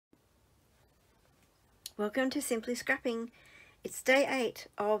Welcome to Simply Scrapping. It's day 8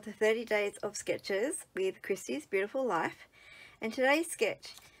 of the 30 days of sketches with Christy's Beautiful Life, and today's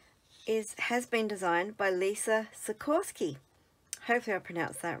sketch has been designed by Lisa Sikorski. Hopefully I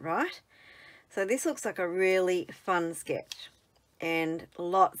pronounced that right. So this looks like a really fun sketch, and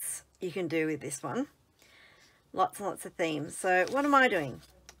lots you can do with this one. Lots and lots of themes. So what am I doing?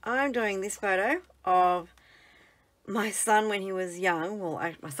 I'm doing this photo of my son when he was young. Well,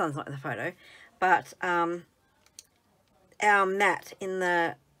 my son's not in the photo, but our mat in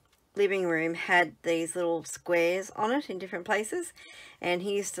the living room had these little squares on it in different places, and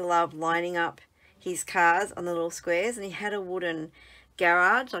he used to love lining up his cars on the little squares, and he had a wooden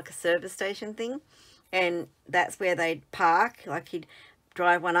garage, like a service station thing, and that's where they'd park. Like, he'd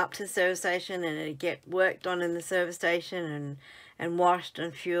drive one up to the service station and it'd get worked on in the service station and washed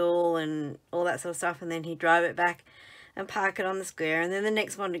and fuel and all that sort of stuff, and then he'd drive it back and park it on the square, and then the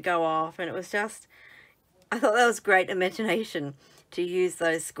next one to go off. And it was just, I thought that was great imagination to use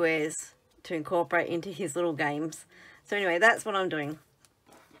those squares to incorporate into his little games. So anyway, that's what I'm doing.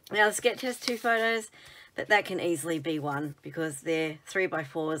 Now the sketch has 2 photos, but that can easily be one because they're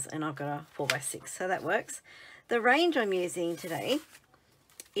 3x4s and I've got a 4x6, so that works. The range I'm using today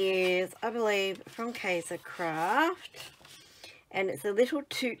is, I believe, from Lisa Craft, and it's a Little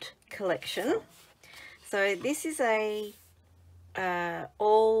Toot collection. So this is a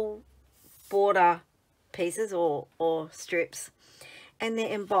all border pieces or strips, and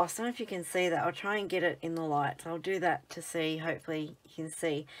they're embossed. I don't know if you can see that. I'll try and get it in the light. I'll do that to see, hopefully you can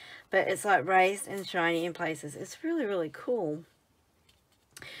see, but it's like raised and shiny in places. It's really, really cool.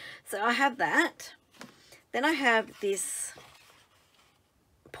 So I have that. Then I have this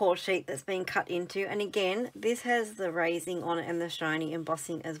pour sheet that's been cut into, and again, this has the raising on it and the shiny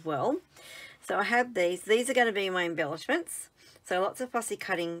embossing as well. So I have these are going to be my embellishments, so lots of fussy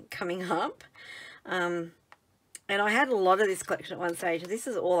cutting coming up. And I had a lot of this collection at one stage. This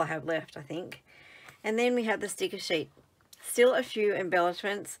is all I have left, I think. And then we have the sticker sheet, still a few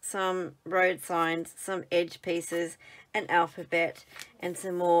embellishments, some road signs, some edge pieces, an alphabet, and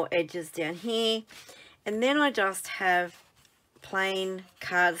some more edges down here. And then I just have plain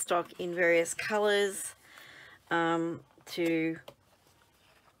cardstock in various colours to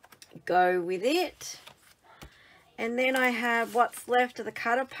go with it. And then I have what's left of the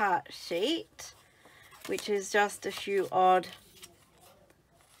cut apart sheet, which is just a few odd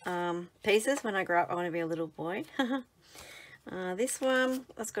pieces. When I grow up I want to be a little boy. This one,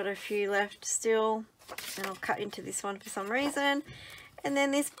 that's got a few left still, and I'll cut into this one for some reason. And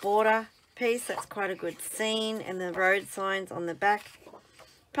then this border piece, that's quite a good scene, and the road signs on the back.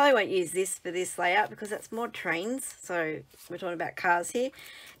 Probably won't use this for this layout because that's more trains, so we're talking about cars here.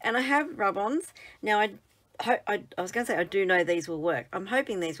 And I have rub-ons. Now I was going to say I do know these will work. I'm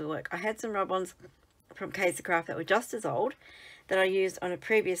hoping these will work. I had some rub-ons from Lisa Craft that were just as old that I used on a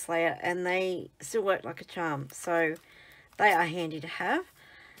previous layout, and they still work like a charm, so they are handy to have.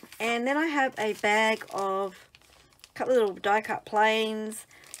 And then I have a bag of a couple of little die cut planes,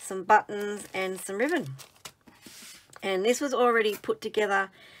 some buttons, and some ribbon. And this was already put together,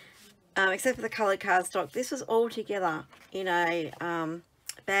 except for the coloured cardstock. This was all together in a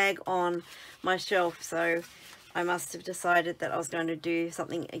bag on my shelf, so I must have decided that I was going to do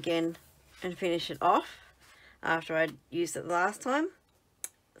something again and finish it off after I'd used it the last time.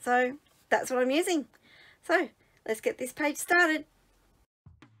 So that's what I'm using. So let's get this page started.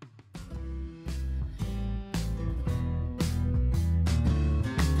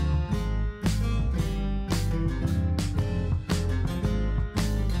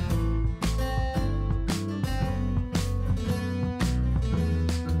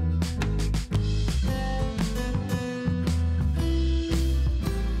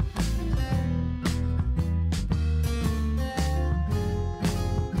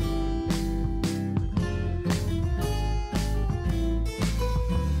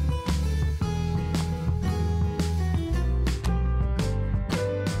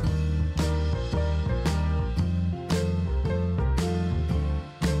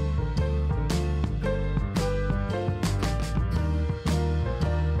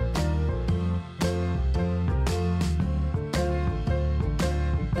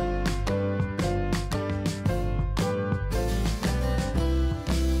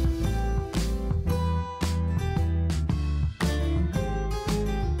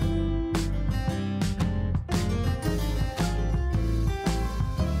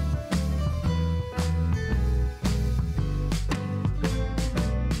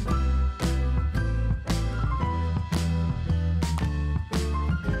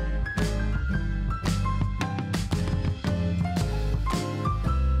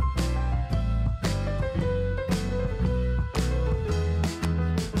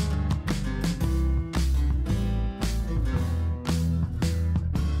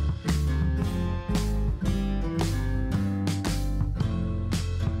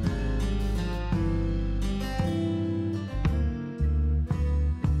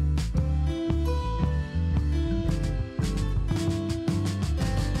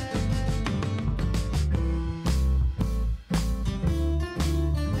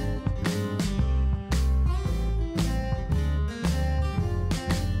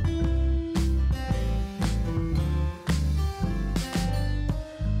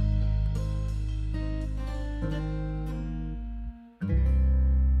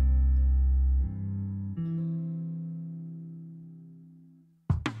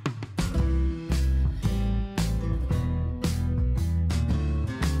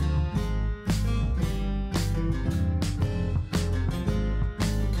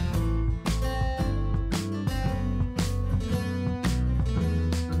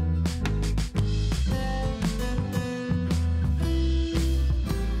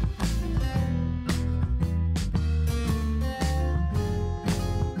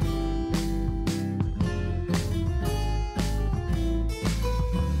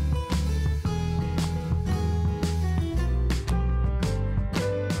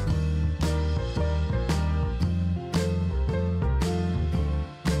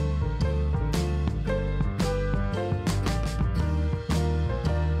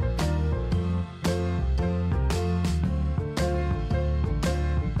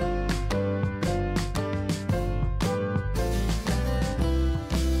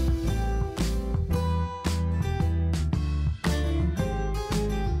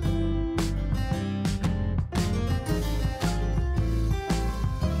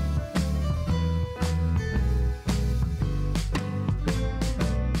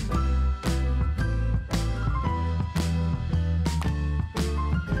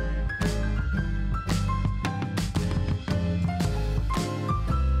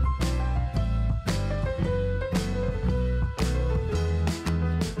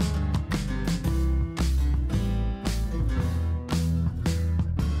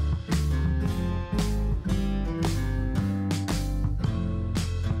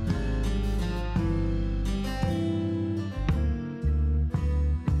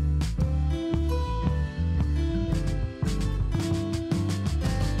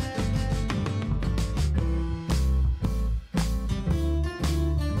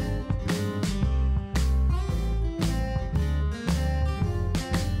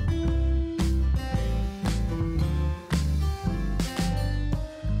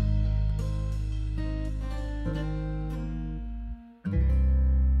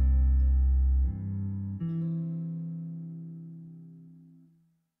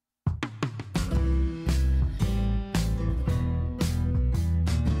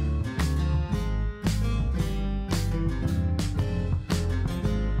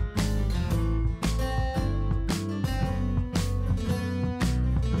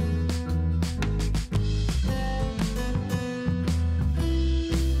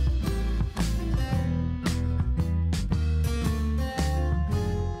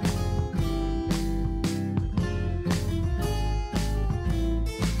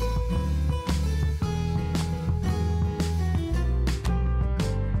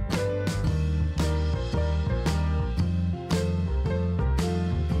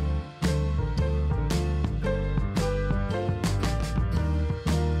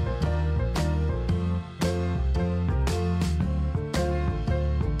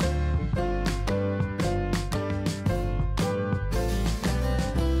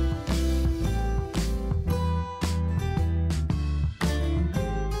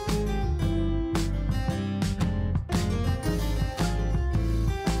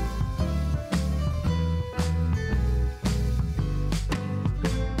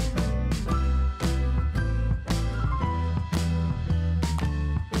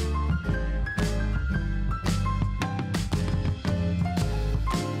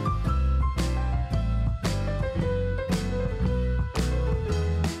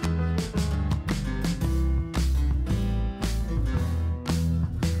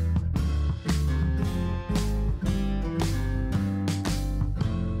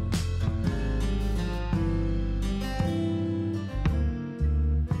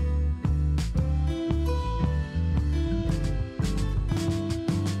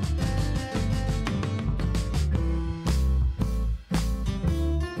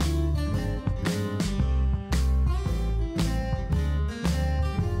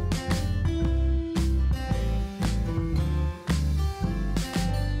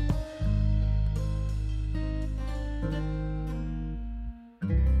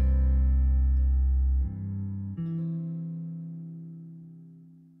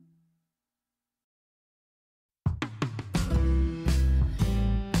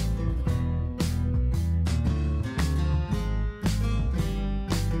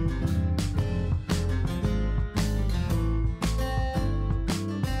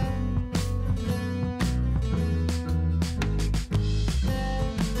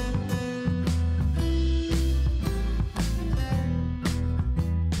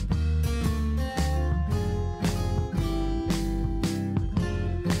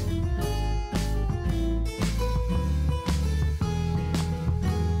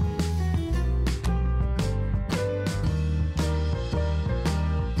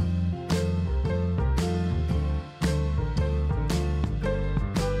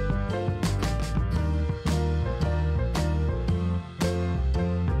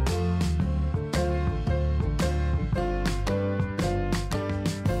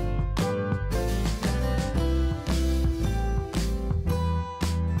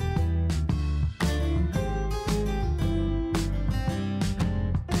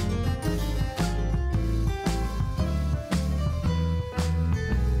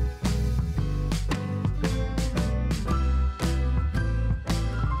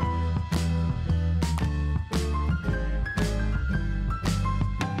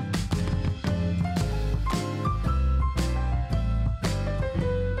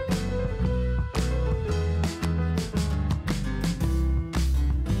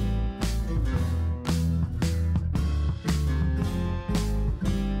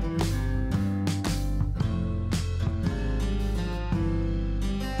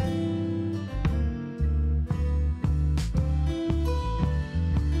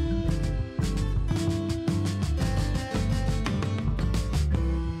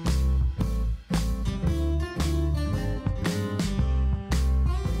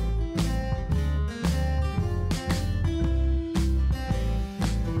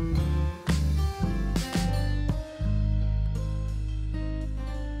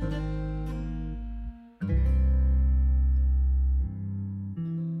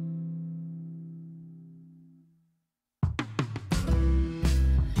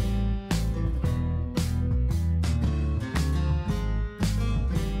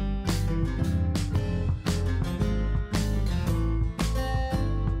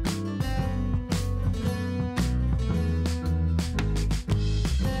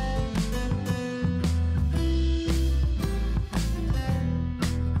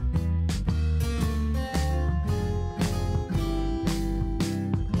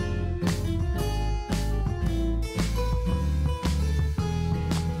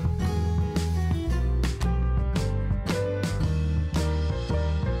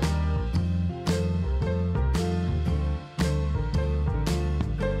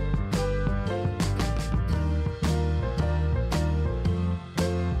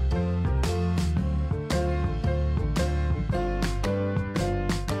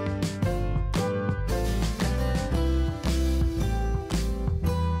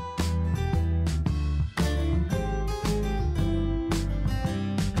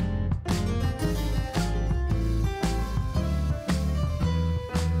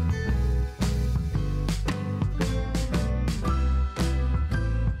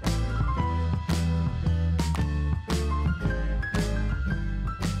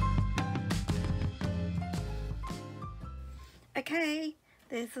 Okay,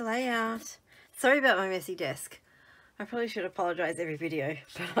 there's the layout. Sorry about my messy desk. I probably should apologise every video,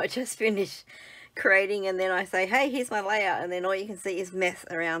 but I just finished creating and then I say, hey, here's my layout, and then all you can see is mess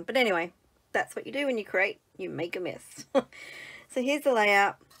around. But anyway, that's what you do when you create, you make a mess. So here's the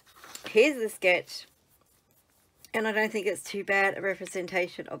layout, here's the sketch, and I don't think it's too bad a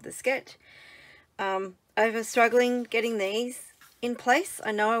representation of the sketch. I was struggling getting these in place.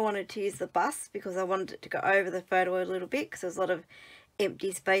 I know I wanted to use the bus because I wanted it to go over the photo a little bit because there's a lot of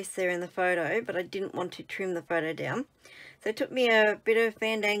empty space there in the photo, but I didn't want to trim the photo down. So it took me a bit of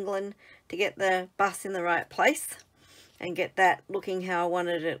fandangling to get the bus in the right place and get that looking how I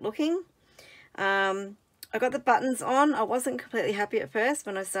wanted it looking. I got the buttons on. I wasn't completely happy at first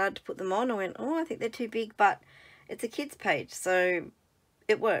when I started to put them on. I went, oh, I think they're too big, but it's a kids page, so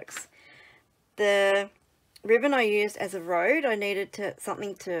it works. The ribbon I used as a road, I needed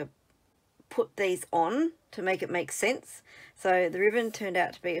something to put these on to make it make sense. So the ribbon turned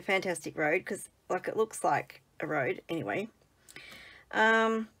out to be a fantastic road because like it looks like a road anyway.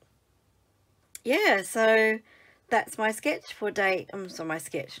 Yeah, so that's my sketch for day,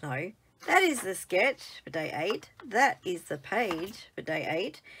 that is the sketch for day 8. That is the page for day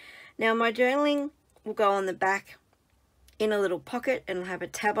 8. Now my journaling will go on the back in a little pocket and have a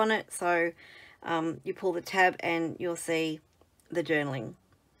tab on it, so you pull the tab and you'll see the journaling.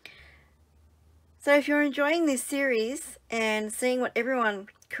 So if you're enjoying this series and seeing what everyone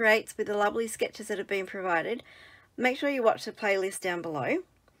creates with the lovely sketches that have been provided, make sure you watch the playlist down below.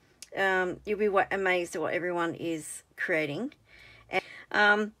 You'll be amazed at what everyone is creating.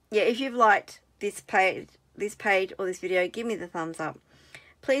 And yeah, if you've liked this page or this video, give me the thumbs up.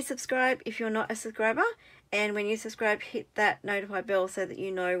 Please subscribe if you're not a subscriber, and when you subscribe, hit that notify bell so that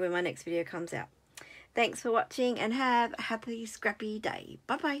you know when my next video comes out. Thanks for watching and have a happy scrappy day.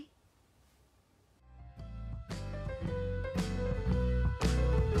 Bye bye.